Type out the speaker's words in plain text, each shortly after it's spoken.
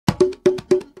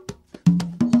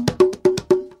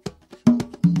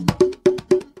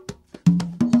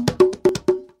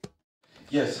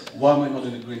Yes, why am I not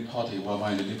in the Green Party? Why am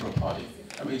I in the Liberal Party?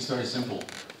 I mean, it's very simple.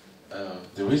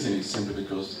 The reason is simply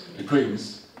because the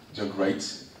Greens, they're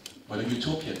great, but they're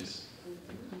utopians.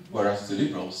 Whereas the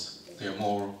Liberals, they're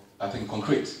more, I think,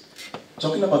 concrete.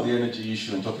 Talking about the energy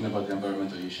issue and talking about the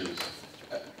environmental issues,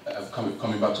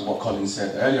 coming back to what Colin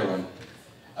said earlier on,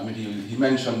 I mean, he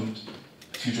mentioned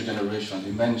future generation,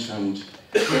 he mentioned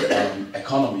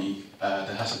economy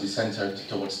that has to be centered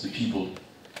towards the people.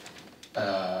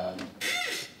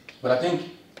 But I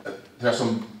think there are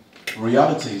some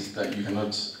realities that you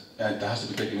cannot, that has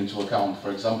to be taken into account.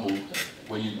 For example,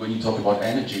 when you talk about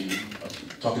energy,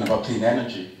 talking about clean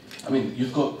energy, I mean,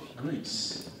 you've got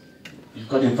grids, you've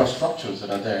got infrastructures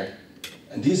that are there.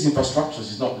 And these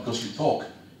infrastructures is not because you talk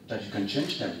that you can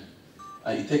change them.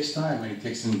 It takes time and it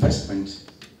takes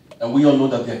investment. And we all know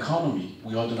that the economy,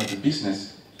 we all know that the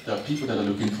business, there are people that are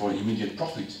looking for immediate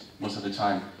profit most of the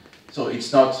time. So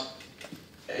it's not,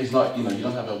 you know, you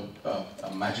don't have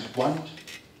a magic wand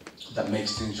that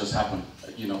makes things just happen.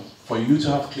 You know, for you to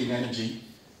have clean energy,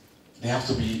 they have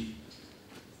to be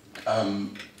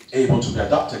able to be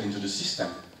adapted into the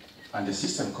system. And the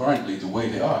system currently, the way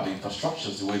they are, the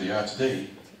infrastructures, the way they are today,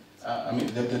 I mean,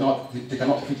 they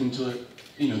cannot fit into,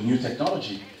 you know, new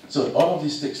technology. So all of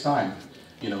this takes time.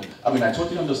 You know, I mean, I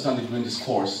totally understand the green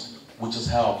discourse, which has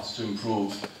helped to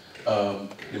improve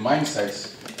the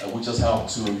mindsets, which has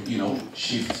helped to, you know,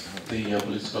 shift the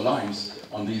political lines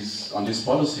on these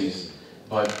policies.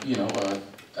 But, you know,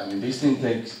 I mean, this thing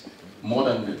takes more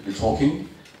than the talking.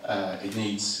 It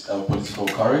needs political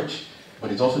courage,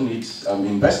 but it also needs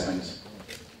investment.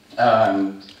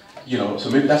 And, you know, so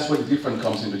maybe that's where the difference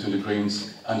comes in between the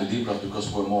Greens and the Liberals,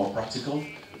 because we're more practical,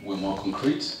 we're more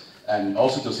concrete, and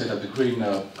also to say that the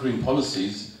green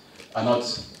policies are not,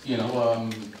 you know,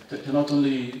 they're not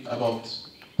only about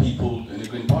people in the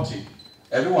Green Party.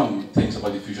 Everyone thinks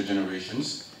about the future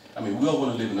generations. I mean, we all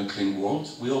want to live in a clean world.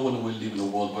 We all want to live in a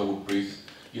world where we breathe,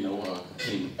 you know,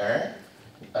 clean air.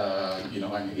 You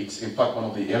know, and it's in fact one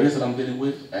of the areas that I'm dealing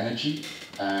with, energy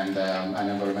and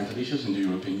environmental issues in the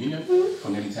European Union for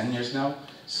nearly 10 years now.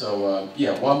 So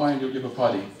yeah, why am I in the Labour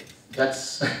Party?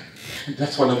 That's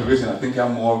that's one of the reasons I think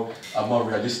I'm more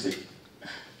realistic.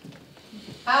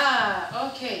 Ah,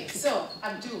 okay. So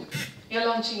Abdoul, you're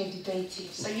launching a debate here,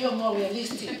 so you're more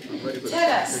realistic.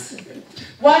 Tell us,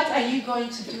 what are you going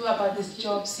to do about this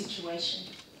job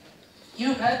situation?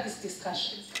 You heard this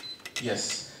discussion.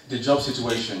 Yes. The job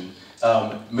situation.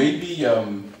 Maybe,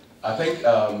 I think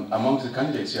among the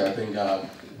candidates here, I think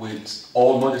with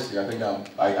all modesty, I think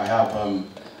I have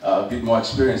a bit more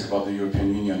experience about the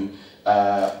European Union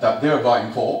that they're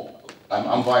vying for.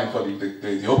 I'm vying for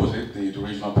the opposite, the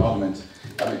regional parliament.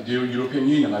 I mean, the European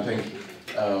Union, I think,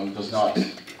 does not,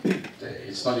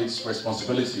 it's not its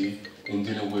responsibility in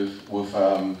dealing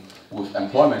with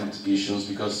employment issues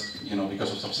because, you know,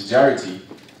 because of subsidiarity,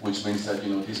 which means that,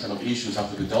 you know, these kind of issues have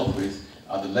to be dealt with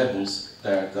at the levels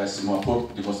that's the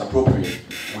most appropriate,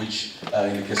 which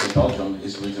in the case of Belgium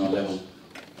is regional level.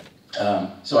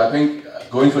 So I think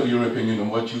going for the European Union,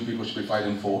 what you people should be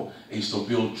fighting for is to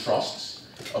build trust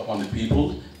upon the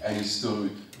people, and it's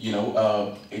to, you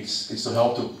know, it's to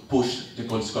help to push the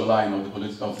political line of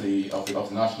the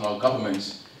national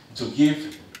governments to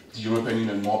give the European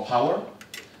Union more power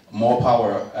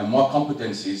and more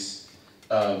competencies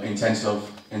in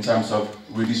terms of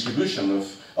redistribution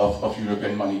of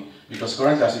European money. Because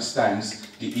currently, as it stands,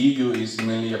 the EU is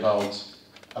mainly about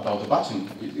the button.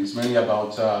 It's mainly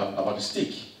about the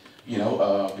stick, you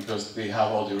know, because they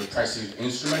have all the repressive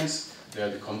instruments.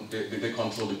 They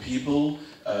control the people,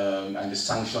 and they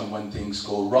sanction when things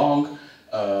go wrong.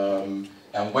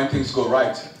 And when things go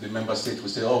right, the member states will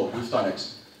say, "Oh, we've done it,"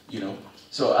 you know.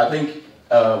 So I think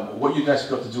what you guys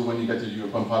got to do when you get to the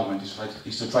European Parliament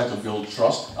is to try to build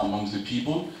trust amongst the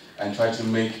people and try to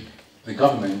make the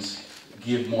governments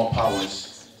give more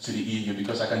powers to the EU,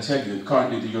 because I can tell you,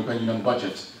 currently the European Union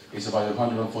budget is about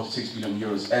 146 billion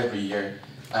euros every year,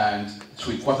 and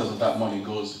 3/4 of that money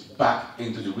goes back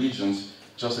into the regions,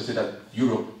 just to say that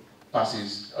Europe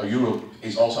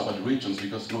is also about the regions,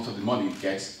 because most of the money it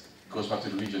gets goes back to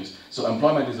the regions. So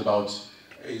employment is about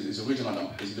is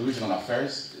the regional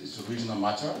affairs, it's a regional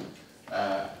matter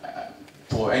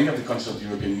for any of the countries of the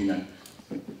European Union.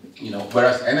 You know,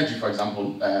 whereas energy, for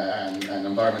example, and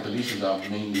environmental issues are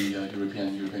mainly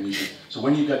European issues. So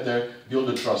when you get there, build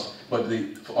the trust. But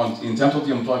in terms of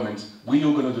the employment, we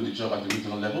are going to do the job at the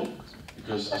regional level,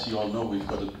 because as you all know, we've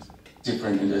got a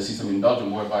different system in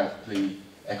Belgium whereby the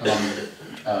economic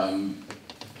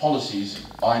policies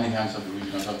are in the hands of the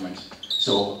regional government.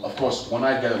 So, of course, when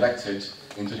I get elected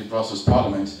into the Brussels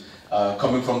Parliament,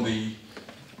 coming from the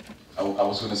I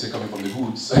was going to say coming from the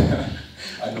hoods,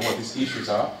 I know what these issues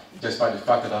are, despite the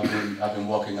fact that I've been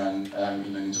working on,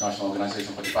 in an international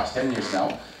organization for the past 10 years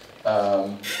now.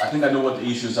 I think I know what the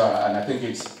issues are, and I think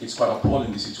it's quite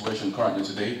appalling, the situation currently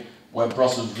today, where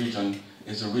Brussels region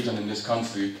is a region in this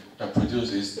country that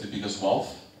produces the biggest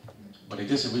wealth, but it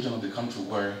is a region of the country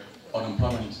where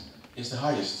unemployment is the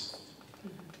highest.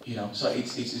 You know, so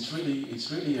it's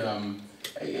really an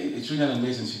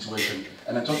amazing situation.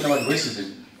 And I'm talking about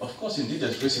racism. Of course, indeed,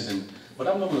 there's racism, but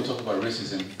I'm not going to talk about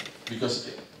racism because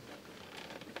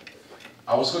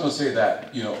I was going to say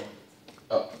that, you know,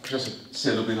 just to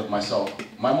say a little bit of myself.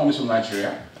 My mom is from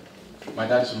Nigeria. My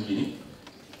dad is from Guinea.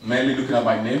 Mainly looking at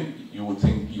my name, you would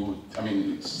think I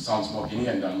mean, it sounds more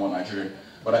Guinean than more Nigerian.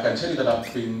 But I can tell you that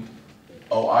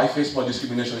I face more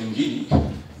discrimination in Guinea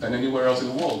than anywhere else in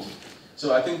the world.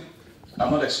 So I think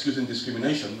I'm not excusing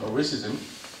discrimination or racism,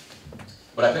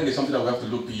 but I think it's something that we have to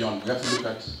look beyond. We have to look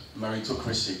at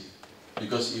meritocracy.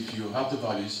 Because if you have the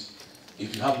values,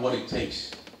 if you have what it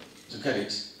takes to get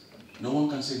it, no one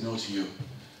can say no to you.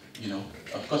 You know,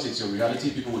 of course it's your reality.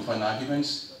 People will find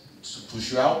arguments to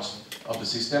push you out of the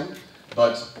system.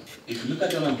 But if you look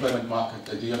at the unemployment market,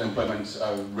 the unemployment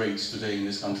rates today in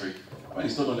this country, I mean,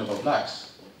 it's not only about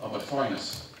blacks, about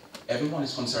foreigners. Everyone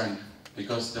is concerned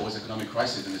because there was economic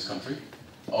crisis in this country,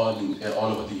 all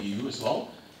over the EU as well.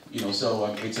 You know, so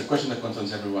it's a question that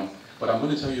concerns everyone. But I'm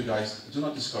going to tell you guys, do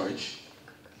not discourage.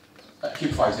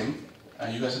 Keep fighting,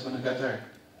 and you guys are going to get there.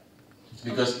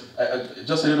 Because,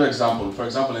 just a little example, for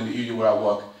example, in the EU where I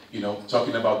work, you know,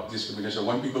 talking about discrimination,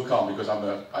 when people come, because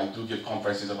I do give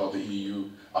conferences about the EU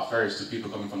affairs to people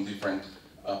coming from different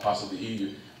parts of the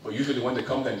EU, but usually when they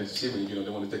come then they see me, you know,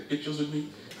 they want to take pictures with me,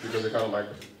 because they're kind of like,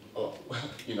 oh,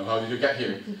 you know, how did you get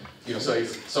here? You know, so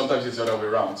sometimes it's the other way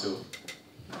around too.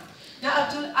 Now,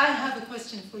 Abdoul, I have a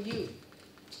question for you.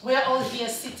 We're all here,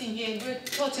 sitting here, and we're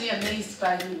totally amazed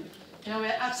by you. You know,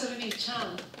 we're absolutely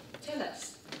charmed. Tell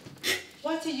us,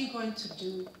 what are you going to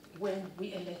do when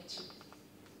we elect you?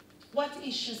 What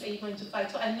issues are you going to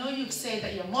fight for? I know you've said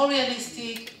that you're more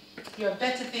realistic, you're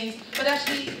better things, but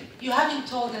actually, you haven't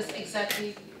told us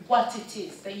exactly what it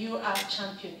is that you are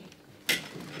championing.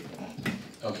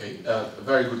 Okay,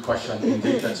 very good question.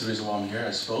 Indeed, that's the reason why I'm here,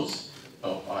 I suppose.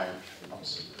 Oh, I'm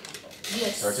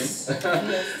yes. Starting.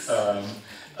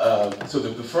 Yes. So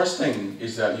the first thing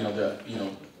is that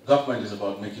government is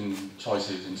about making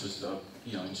choices in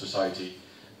society,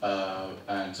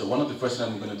 and so one of the first things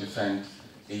I'm going to defend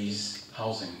is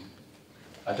housing.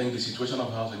 I think the situation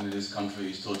of housing in this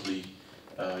country is totally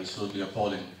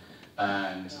appalling,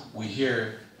 and we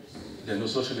hear there are no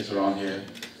socialists around here,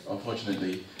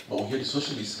 unfortunately, but we hear the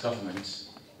socialist governments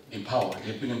in power.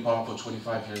 They've been in power for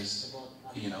 25 years,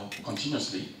 you know,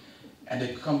 continuously, and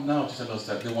they come now to tell us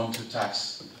that they want to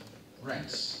tax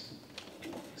rents,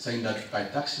 saying that by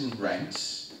taxing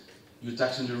rents, you're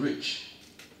taxing the rich.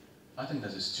 I think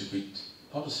that's a stupid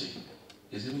policy.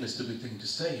 It's even a stupid thing to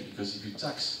say, because if you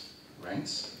tax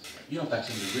rents, you're not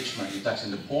taxing the rich man, you're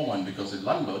taxing the poor man, because the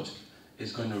landlord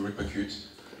is going to repercute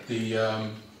the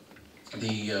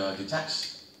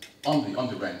tax on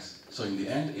the rent. So in the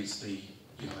end, it's the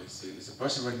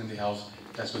person renting the house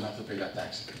that's going to have to pay that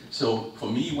tax. So for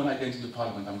me, when I get into the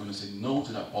parliament, I'm going to say no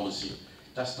to that policy.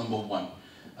 That's number one.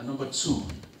 And number two,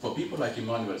 for people like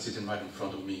Emmanuel sitting right in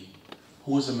front of me,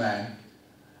 who is a man,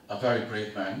 a very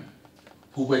brave man,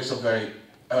 who wakes up very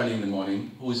early in the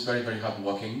morning, who is very, very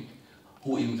hardworking,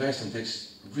 who invests and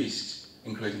takes risks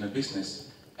in creating a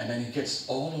business, and then he gets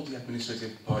all of the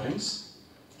administrative burdens,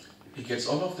 he gets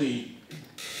all of the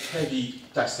heavy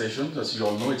taxation. As you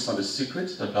all know, it's not a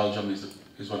secret that Belgium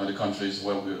is one of the countries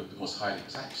where we're the most highly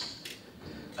taxed.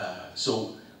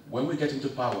 So when we get into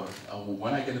power,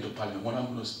 when I get into parliament, what I'm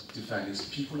going to defend is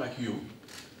people like you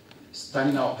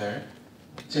standing out there,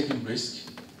 taking risks,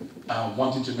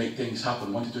 wanting to make things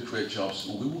happen, wanting to create jobs.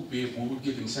 We will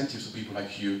give incentives to people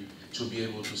like you to be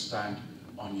able to stand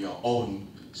on your own,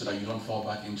 so that you don't fall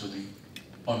back into the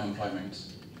unemployment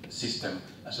system,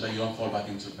 and so that you don't fall back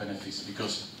into benefits,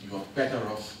 because you are better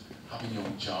off having your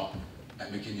own job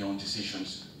and making your own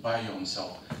decisions by your own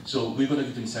self. So we're going to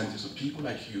give incentives to people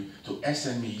like you, to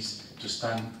SMEs, to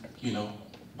stand, you know,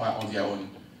 on their own.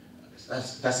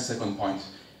 That's the second point.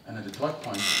 And then the third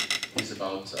point is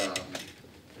about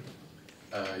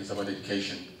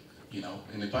education. You know,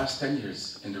 in the past 10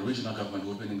 years, in the regional government,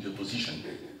 we've been in the opposition.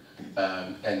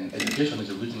 And education is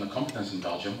a regional competence in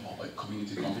Belgium, or a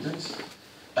community competence.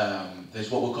 There's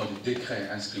what we call the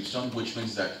décret inscription, which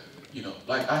means that, you know,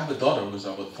 like I have a daughter who's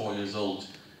about 4 years old,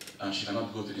 and she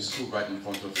cannot go to the school right in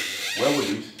front of where we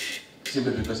live,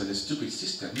 simply because of the stupid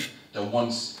system that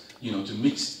wants, you know, to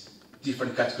mix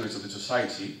different categories of the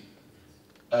society,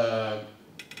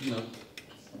 you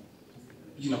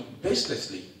know,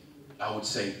 baselessly, I would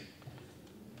say,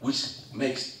 which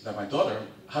makes that my daughter,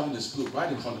 having the school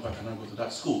right in front of her, cannot go to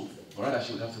that school, or rather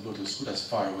she would have to go to a school that's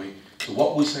far away. So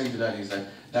what we're saying to that is that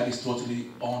that is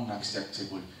totally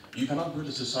unacceptable. You cannot build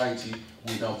a society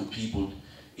without the people.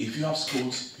 If you have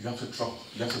schools, you have to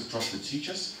trust the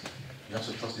teachers, you have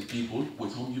to trust the people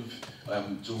with whom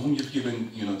to whom you've given,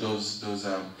 you know, those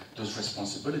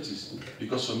responsibilities.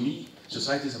 Because for me,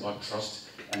 society is about trust,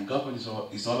 and government is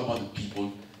all about the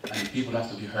people, and the people have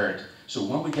to be heard. So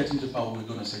when we get into power, we're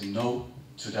going to say no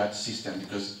to that system.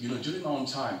 Because, you know, during our own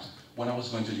times, when I was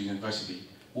going to the university,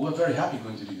 we were very happy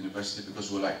going to the university because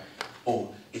we were like,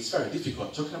 oh, it's very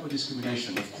difficult. Talking about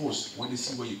discrimination, of course, when they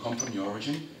see where you come from, your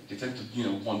origin, they tend to, you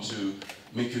know, want to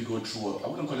make you go through, I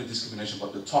wouldn't call it discrimination,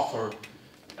 but the tougher,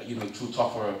 you know, through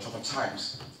tougher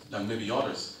times than maybe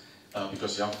others,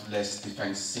 because you have less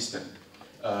defense system.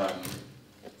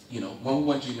 You know, when we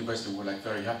went to university, we were like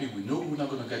very happy. We know we're not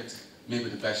going to get maybe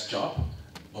the best job,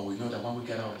 but we know that when we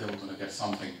get out there, we're going to get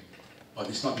something. But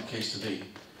it's not the case today.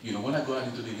 You know, when I go out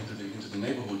into the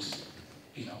neighborhoods,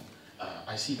 you know,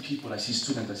 I see people, I see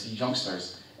students, I see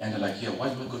youngsters, and they're like, yeah, why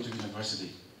do I go to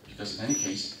university? Because in any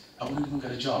case, I wouldn't even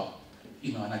get a job.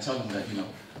 You know, and I tell them that, you know,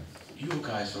 you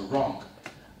guys are wrong.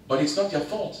 But it's not their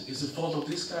fault. It's the fault of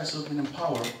these guys who have been in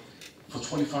power for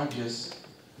 25 years,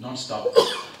 non-stop.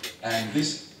 And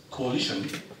this coalition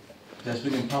that's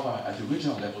been in power at the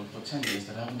regional level for 10 years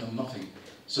that haven't done nothing.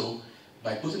 So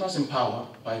by putting us in power,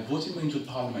 by voting into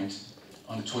parliament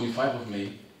on the 25th of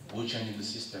May, we're changing the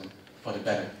system for the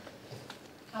better.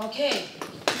 Okay.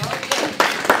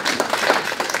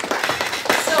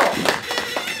 So,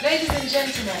 ladies and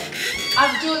gentlemen,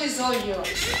 Abdoul is all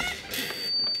yours.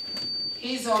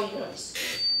 He's all yours.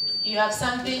 You have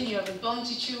something, you have a bone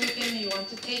to chew with him, you want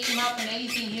to take him up on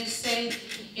anything he said,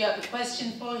 you have a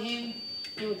question for him,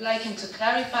 you would like him to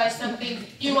clarify something,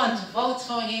 you want to vote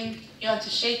for him, you want to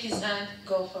shake his hand,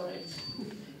 go for it.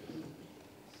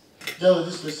 DIALLO,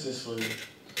 this question is for you.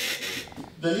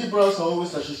 The liberals are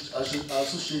always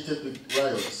associated with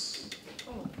riots.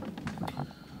 Oh.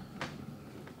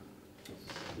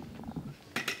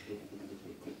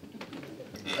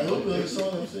 I hope you understand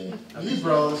what I'm saying.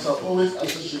 Liberals are always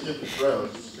associated with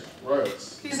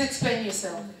riots. Please explain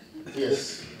yourself.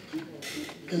 Yes.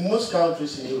 In most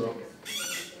countries in Europe,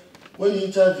 when you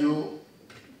interview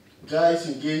guys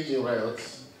engaged in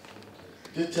riots,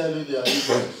 they tell you they are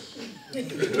liberals.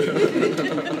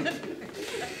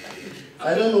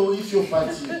 I don't know if your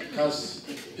party has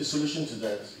a solution to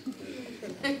that.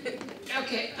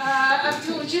 Okay,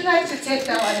 Abdoul, would you like to take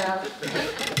that one out?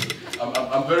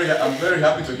 I'm very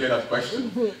happy to hear that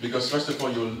question, because first of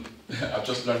all, I've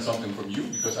just learned something from you,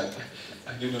 because I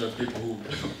didn't know that people who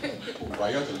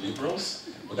riot are liberals,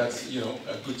 but that's, you know,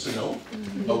 good to know.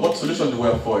 But what solution do we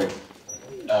have for it?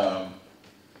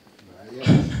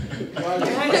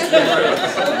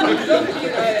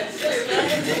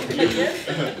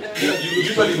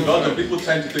 Usually in London, people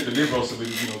tend to take the liberals to be,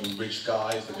 you know, the rich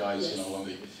guys, the guys, you know,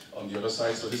 on the other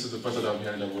side. So this is the first time I'm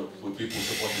hearing that with people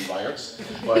supporting riots.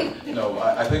 But no,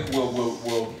 I think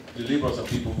the liberals are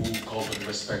people who call for the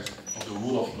respect of the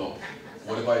rule of law,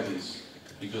 whatever it is.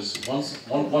 Because once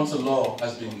a law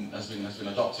has been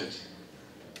adopted,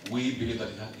 we believe that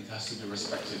it has to be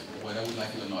respected, whether we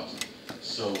like it or not.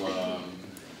 So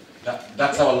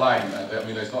that's our line. I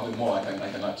mean, there's nothing more I can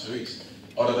add to it.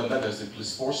 Other than that, there's the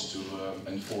police force to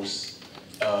enforce,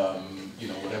 you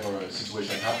know, whatever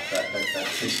situation that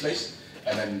takes place.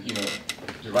 And then, you know,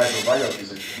 the right of riot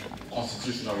is a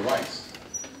constitutional right,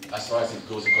 as far as it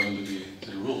goes according to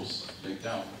the rules laid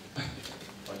down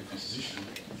by the Constitution.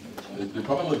 The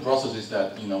problem with Brussels is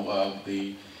that, you know,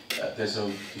 there's a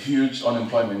huge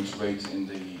unemployment rate in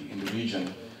the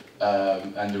region.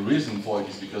 And the reason for it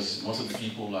is because most of the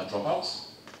people are dropouts,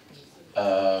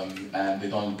 and they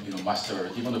don't, you know, master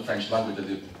even the French language that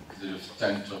they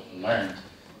tend to have learned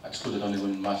at school. They don't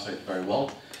even master it very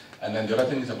well. And then the other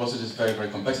thing is that Brussels is very, very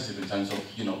competitive in terms of,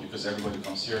 you know, because everybody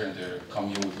comes here and they come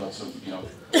here with lots of, you know,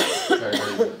 very,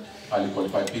 very highly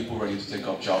qualified people ready to take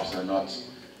up jobs that are not,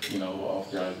 you know, of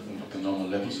the normal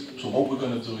levels. So what we're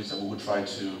going to do is that we will try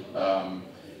to,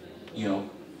 you know,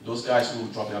 those guys who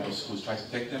are dropping out of schools, try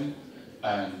to take them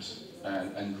and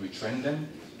retrain them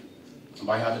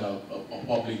by having a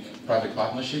public-private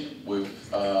partnership with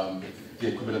the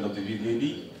equivalent of the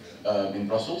VDAB in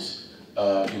Brussels,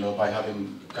 you know, by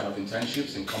having kind of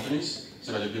internships in companies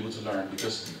so that they'll be able to learn.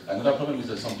 Because another problem is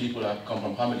that some people have come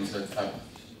from families that have,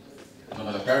 none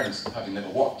of their parents having never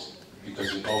worked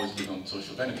because they've always lived on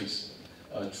social benefits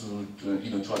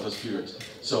throughout those periods.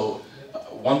 So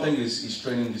one thing is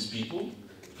training these people,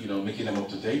 you know, making them up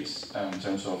to date in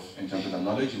terms of their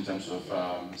knowledge, in terms of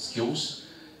skills,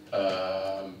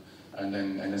 and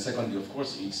then secondly, of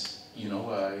course, it's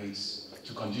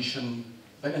to condition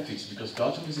benefits, because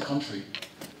Belgium is a country.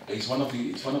 I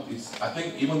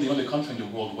think even the only country in the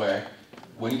world where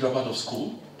when you drop out of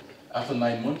school after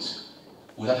 9 months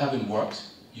without having worked,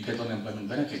 you get unemployment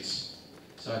benefits.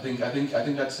 So I think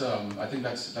that's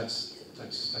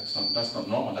not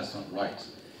normal. That's not right.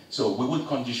 So we would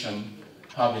condition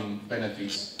having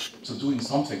benefits to doing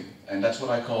something, and that's what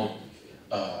I call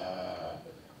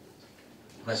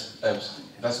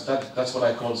that's what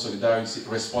I call solidarity,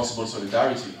 responsible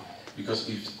solidarity. Because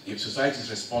if society is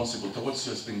responsible towards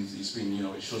you,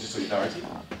 it shows you solidarity.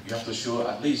 You have to show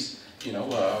at least,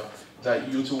 that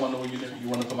you too want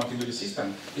to come back into the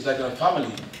system. It's like in a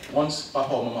family. Once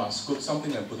Papa or Mama has cooked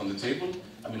something and put on the table,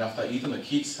 I mean, after eating, the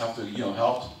kids have to,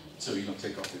 help to,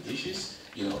 take off the dishes.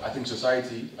 I think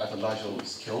society at a larger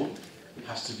scale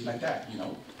has to be like that.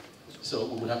 So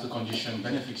we would have to condition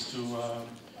benefits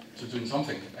to doing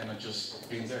something and not just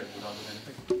being there without doing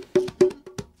anything.